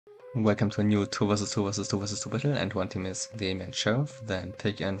Welcome to a new 2 vs 2 vs 2 vs 2 battle, and one team is the EMIR Sheriff, then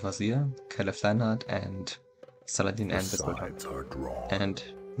Pig and WAZIR, CALIPH LIONHEART, and SALADIN and the SULTAN. And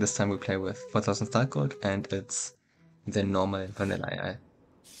this time we play with 4000 start gold, and it's the normal vanilla AI.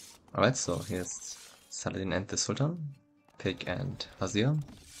 Alright, so here's SALADIN and the SULTAN, Pig and WAZIR,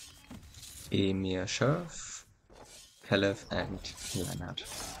 EMIR Sheriff, CALIPH and LIONHEART.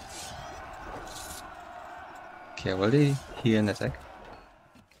 Okay, already here in attack.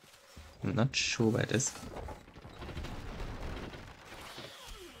 I'm not sure where it is.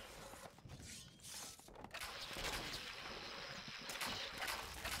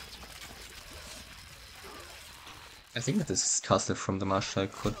 I think that this castle from the Marshal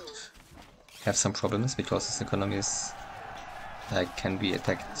could have some problems because his economy is can be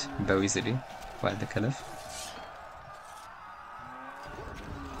attacked very easily by the Caliph.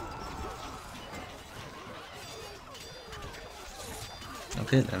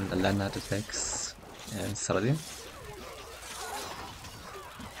 Okay, then the Leonhard attacks Saladin.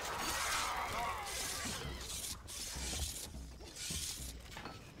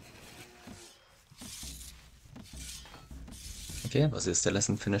 Okay, WAZIR still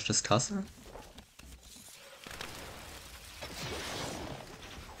hasn't finished his castle.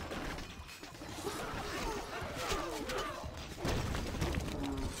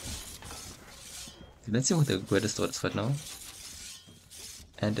 Let's see what the greatest threat is right now.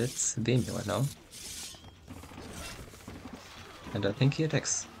 And it's the EMIR right now. And I think he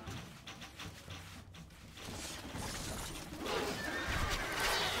attacks.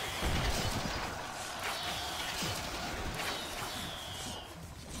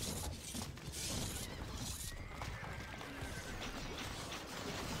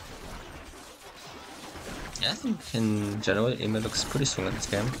 Yeah, I think in general EMIR looks pretty strong in this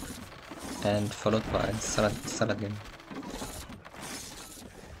game. And followed by Saladin.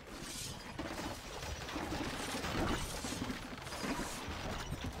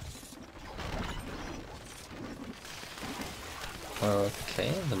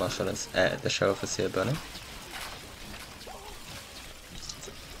 Okay, the Marshal is the Sheriff is here burning.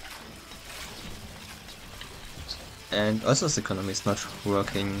 And also his economy is not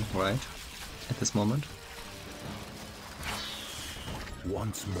working right at this moment.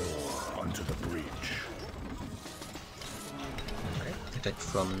 Once more onto the breach. Okay, attack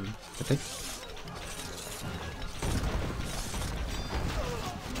from the pig.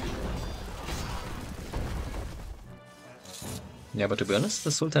 Yeah, but to be honest,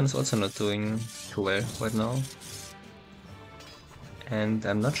 the Sultan is also not doing too well right now. And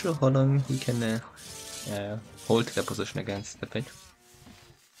I'm not sure how long he can hold their position against the pig.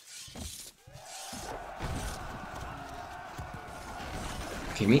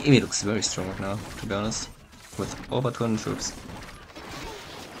 Okay, EMIR looks very strong right now, to be honest, with over 200 troops.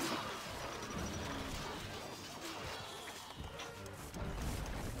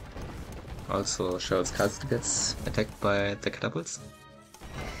 Also, Sheriff's castle gets attacked by the catapults.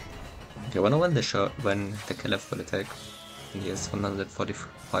 Okay, I wonder when the Caliph will attack. And he has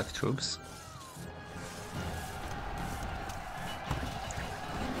 145 troops.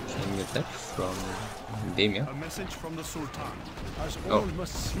 Can you attack from EMIR? A message from the Sultan. As all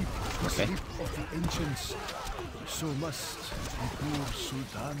must sleep the sleep of the ancients, so must the poor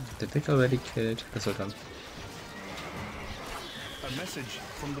Sultan. The pig already killed the Sultan. A message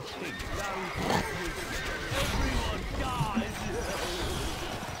from the pig. Everyone dies!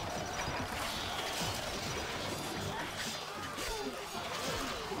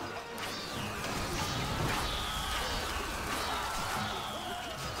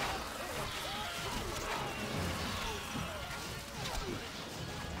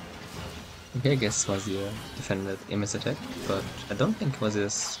 Okay, I guess WAZIR defended EMIR's attack, but I don't think WAZIR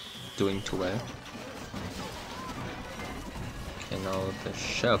is doing too well. Okay, now the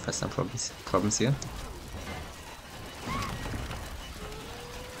Sheriff has some problems here.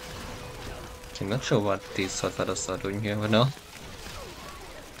 Okay, not sure what these sword fighters are doing here right now.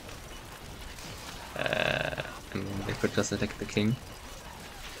 I mean, they could just attack the king.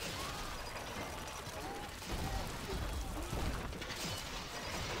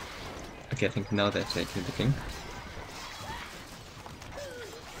 Okay, I think now they're attacking the king.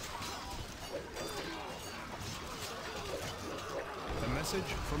 A message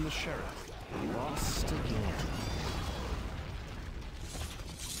from the sheriff. Lost again.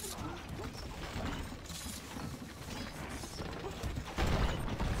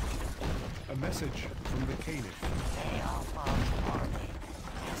 A message from the Caliph. They all fall for me,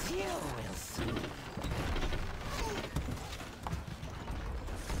 as you will soon.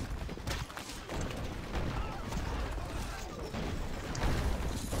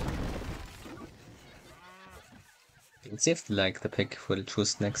 Let's see if like the pick will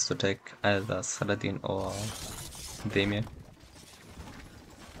choose next to take either Saladin or the EMIR.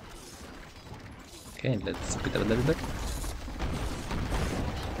 Okay, let's speed up a little bit.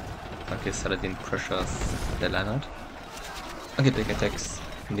 Okay, Saladin pressures the LIONHEART. Okay, pick attacks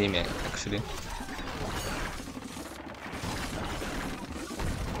the EMIR actually.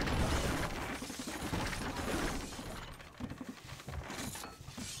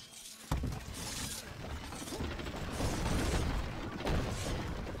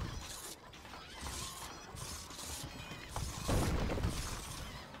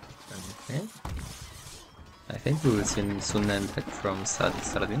 Okay. I think we will soon an attack from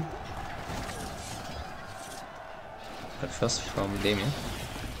Saladin. But first from EMIR.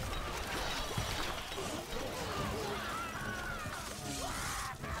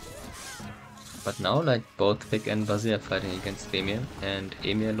 But now like both Vic and WAZIR are fighting against EMIR, and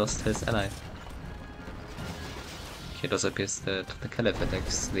EMIR lost his ally. Okay, it also appears that the CALIPH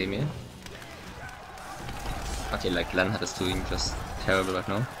attacks the EMIR. Okay, like LIONHEART is doing just terrible right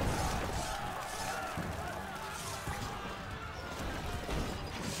now.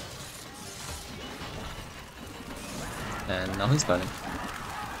 And now he's fighting.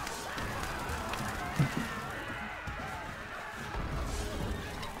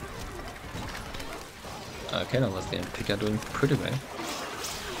 Okay, now WAZIR and Pick are doing pretty well.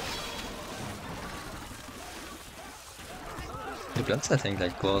 The bloods, I think,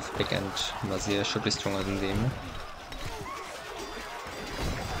 like both Pick and WAZIR should be stronger than the EMIR.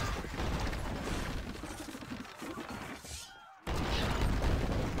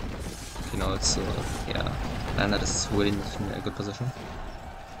 You know, it's yeah, LIONHEART is really not in a good position.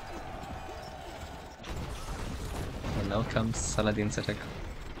 And now comes Saladin's attack.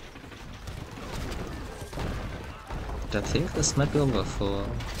 I think this might be over for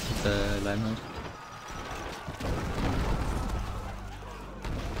the LIONHEART.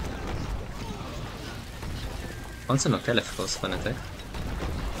 Also no CALIPH goes for an attack.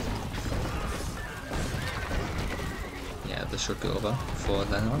 Yeah, this should be over for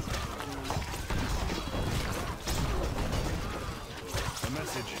LIONHEART. A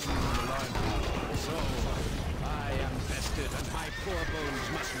message from the LIONHEART. So, I am vested and my poor bones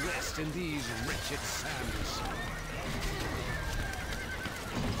must rest in these wretched sands.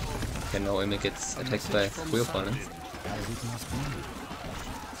 Okay, now EMIR gets attacked by 3 opponents. As it must be.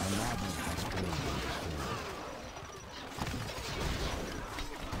 A madman has been.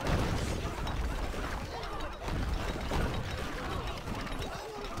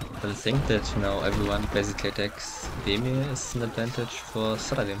 But I think that now everyone basically attacks the EMIR is an advantage for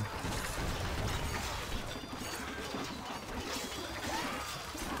Saladin.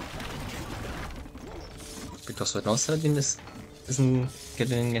 Because right now Saladin isn't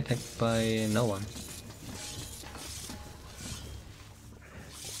getting attacked by no one.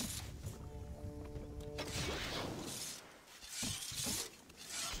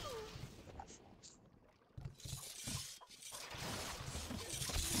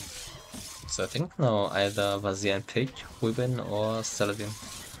 So I think now either WAZIR and Pick will win or Saladin.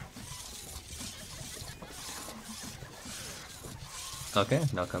 Okay,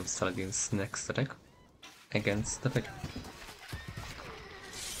 now comes Saladin's next attack against the Pick.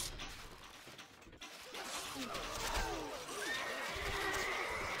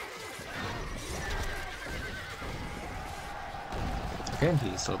 Okay,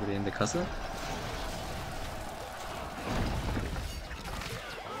 he's already in the castle.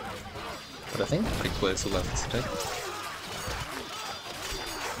 But I think Pick will survive this attack.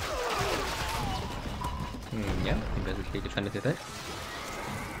 Yeah, he basically defended the attack.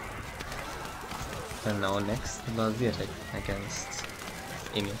 And now next was the attack against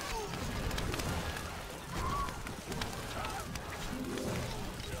EMIR.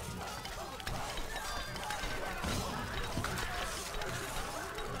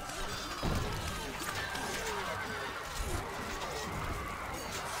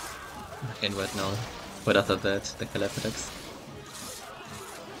 And right now, but after that, the CALIPH attacks.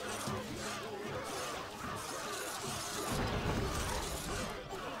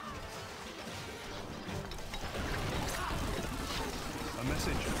 A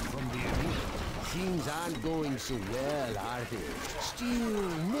message from the EMIR. Things aren't going so well, are they? Still,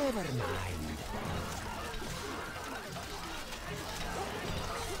 never mind.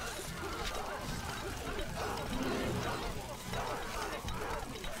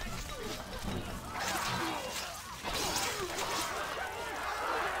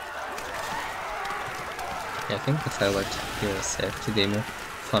 Yeah, I think the firework here is safe to the EMIR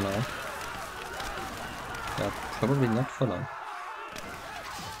for now. Yeah, probably not for long.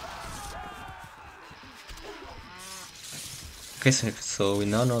 Okay, so we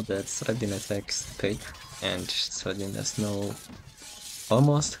now know that Saladin attacks the pig, and Saladin has no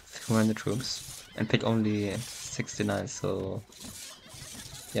almost 200 troops, and pig only 69, so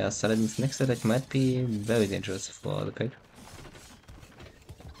yeah, Saladin's next attack might be very dangerous for the pig.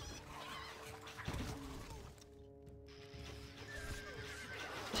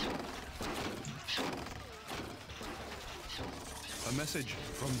 A message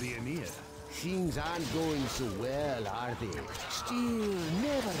from the EMIR. Things aren't going so well, are they? Still,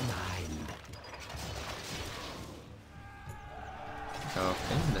 never mind.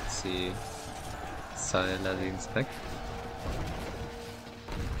 Okay, let's see Saladin's back.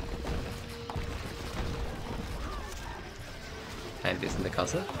 And he's in the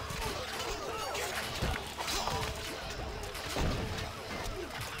castle.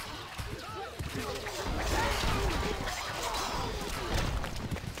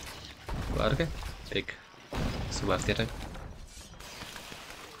 But okay, big survives the attack.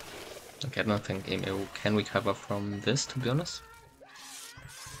 Okay, I don't think EMIR can recover from this, to be honest.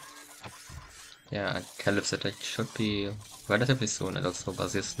 Yeah, Caliph's attack should be relatively soon, and also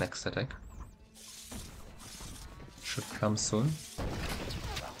WAZIR's next attack should come soon.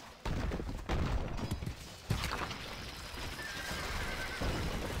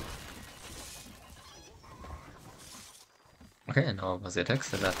 Okay, and now WAZIR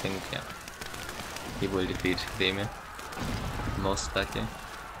attacks, and I think, yeah, he will defeat the EMIR, most likely.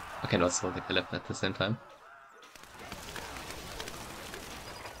 Okay, and also the CALIPH at the same time.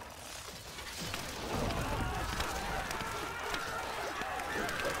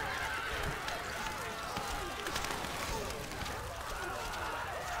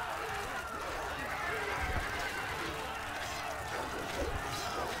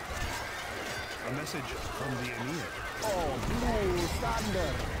 A message from the EMIR. Oh, blue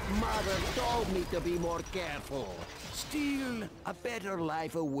thunder! Mother told me to be more careful. Still, a better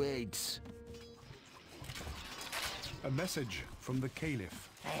life awaits. A message from the Caliph.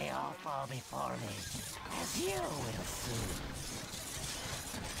 They all fall before me, as you will soon.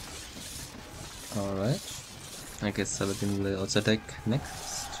 Alright. I guess Saladin will also attack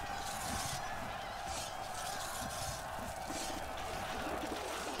next.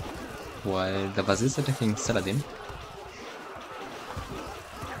 While the WAZIR is attacking Saladin.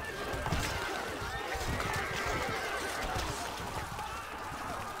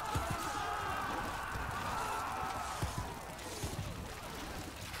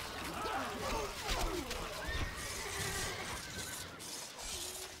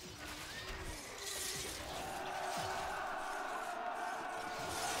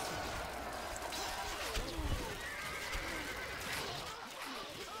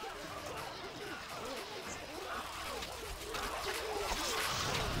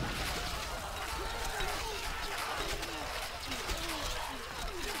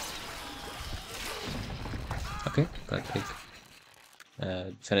 Okay, got big.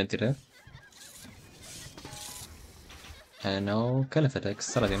 Defended there. And now CALIPH attacks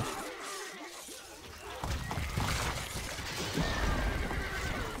Saladin.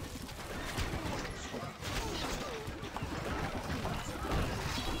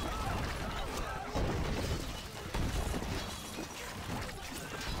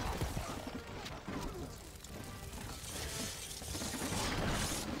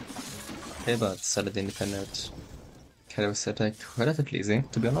 Okay, but Saladin defended CALIPH's attack relatively easy,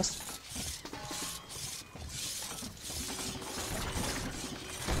 to be honest.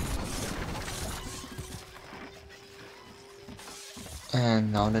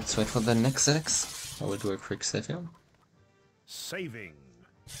 And now let's wait for the next attacks. I will do a quick save here. Saving.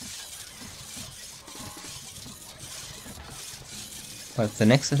 But the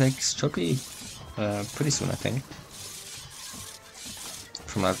next attack should be pretty soon, I think.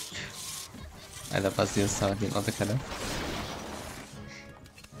 From either WAZIR, Saladin, or the CALIPH.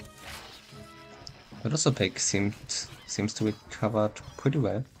 But also Peg seems to be covered pretty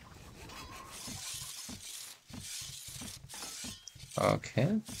well.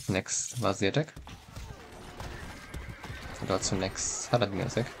 Okay, next WAZIR attack. And also next Saladin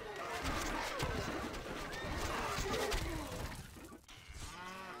attack.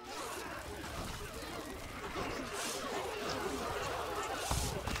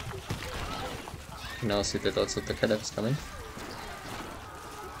 Now see that also the CALIPH is coming.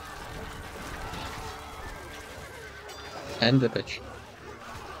 And the pitch.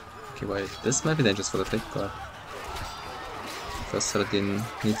 Okay, well, this might be dangerous for the pick, but first Saladin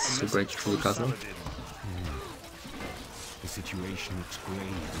needs to break through the castle. The situation looks grave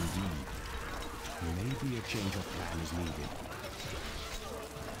indeed. Maybe a change of plan is needed.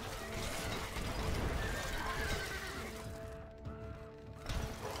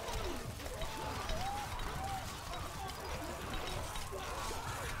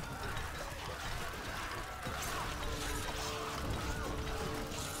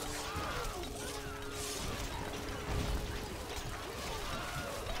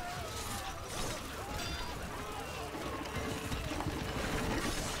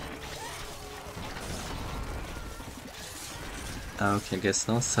 Okay, I guess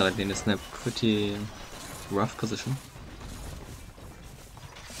now Saladin is in a pretty rough position.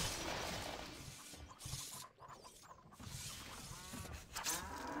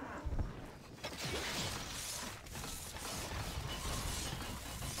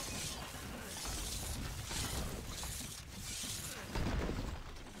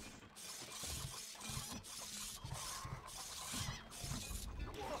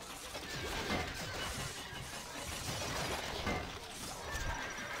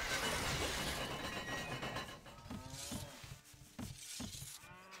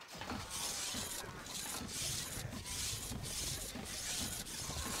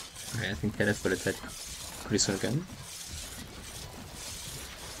 Okay, I think CALIPH will attack pretty soon again.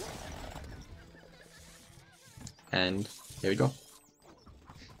 And here we go.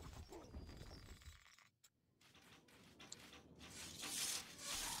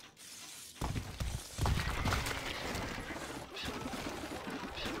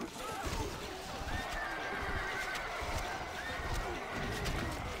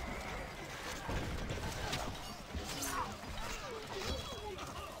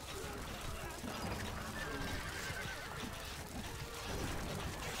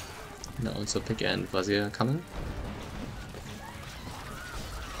 Now also Pick and WAZIR coming.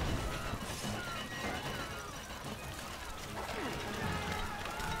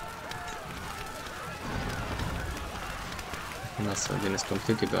 Now Saladin is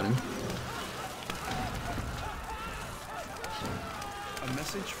completely burning. A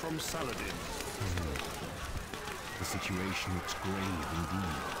message from Saladin. The situation looks grave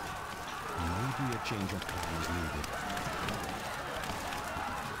indeed. Maybe a change of plan is needed.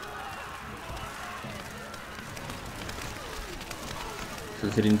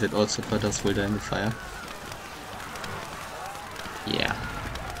 Considering that all supporters will die in the fire. Yeah.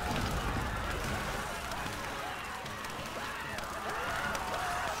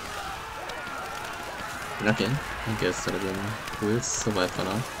 Okay, I guess Saladin will survive for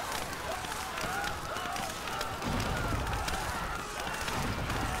now.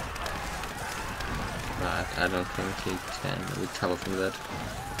 But I don't think he can recover from that.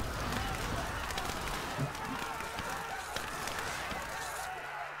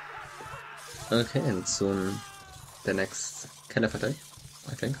 Okay, and soon the next CALIPH attack,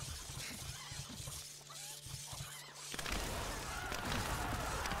 I think.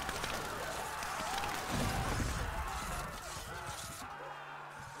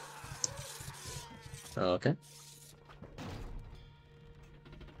 Okay.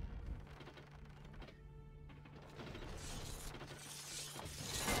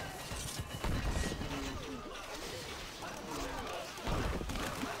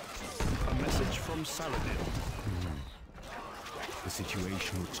 From Saladin. The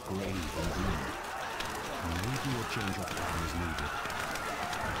situation looks grave indeed. Maybe a change of plan is needed.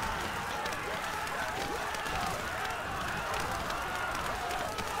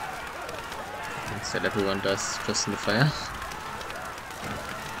 Instead everyone does just in the fire.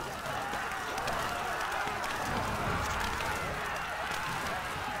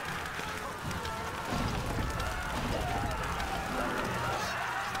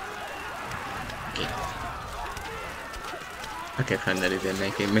 Okay, finally they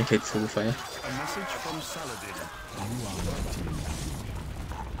make it through the fire. A message from Saladin. You are mighty in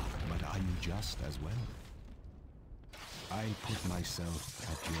battle, but are you just as well? I put myself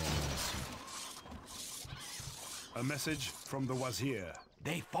at your mercy. A message from the Wazir.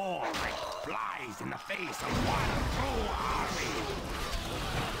 They fall like flies in the face of one true army.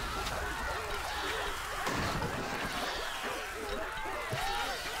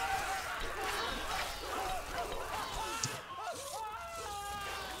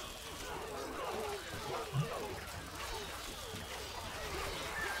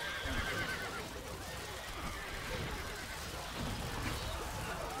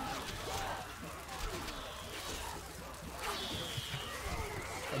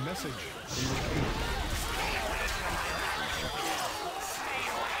 A message from the Caliph.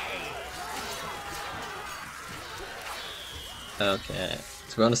 Okay,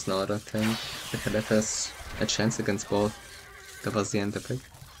 to be honest now I don't think the CALIPH has a chance against both the WAZIR and the Pick.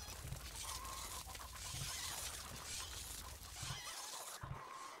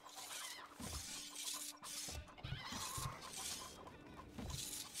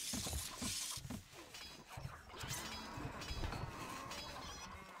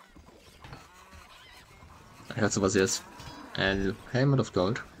 I heard the WAZIR's a helmet of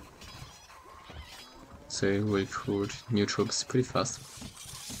gold, so he will recruit new troops pretty fast.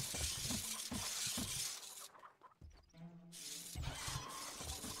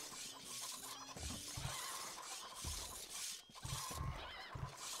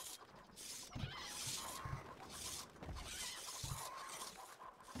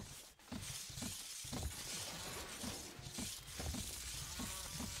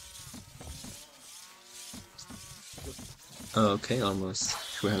 Okay, almost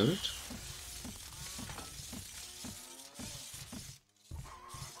 300.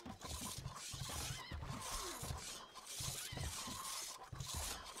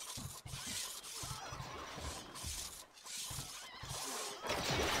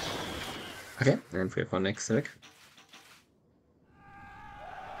 Okay, and we have our next deck.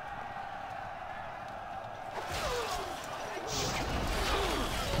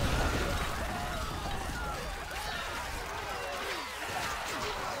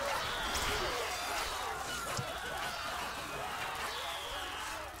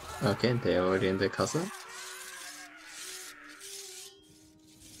 Okay, they're already in the castle.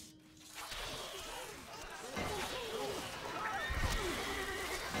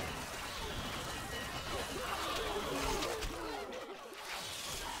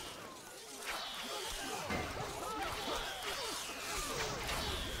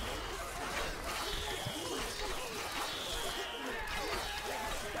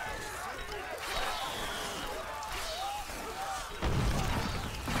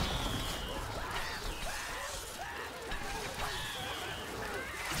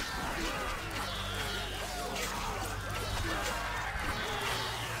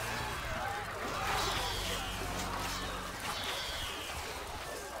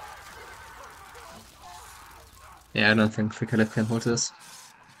 Yeah, I don't think the CALIPH can hold this.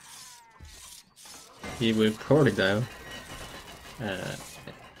 He will probably die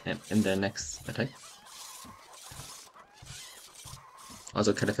in the next attack.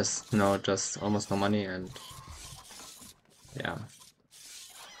 Also, CALIPH has now just almost no money, and yeah,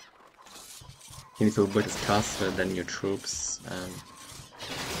 he needs to build his castle, then new troops, and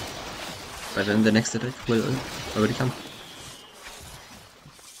but then the next attack will already come.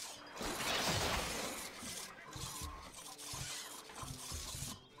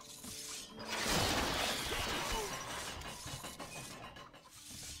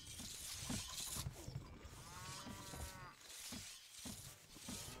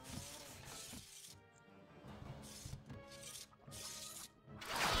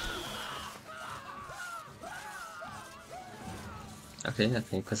 Okay, I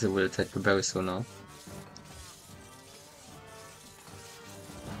think because it will attack very soon now.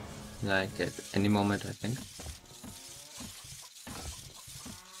 Like at any moment, I think.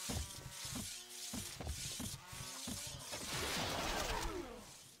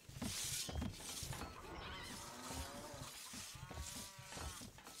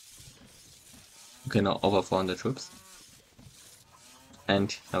 Okay, now over 400 troops.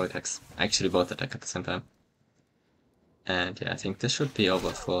 And now attacks. Actually both attack at the same time. And yeah, I think this should be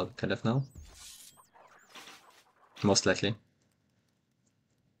over for CALIPH now. Most likely. A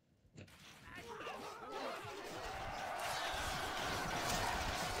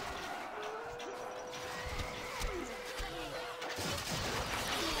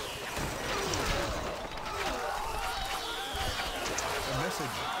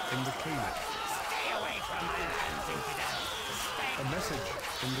message from the Caliph. Stay away from my lands, infidel. A message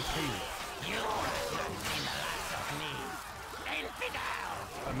from the Caliph. You have not seen the last of me. Infidel!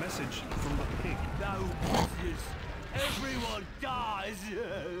 A message from the pig. No business. Everyone dies.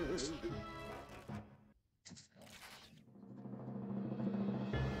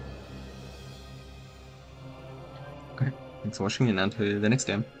 Okay, thanks for watching and until the next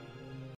time.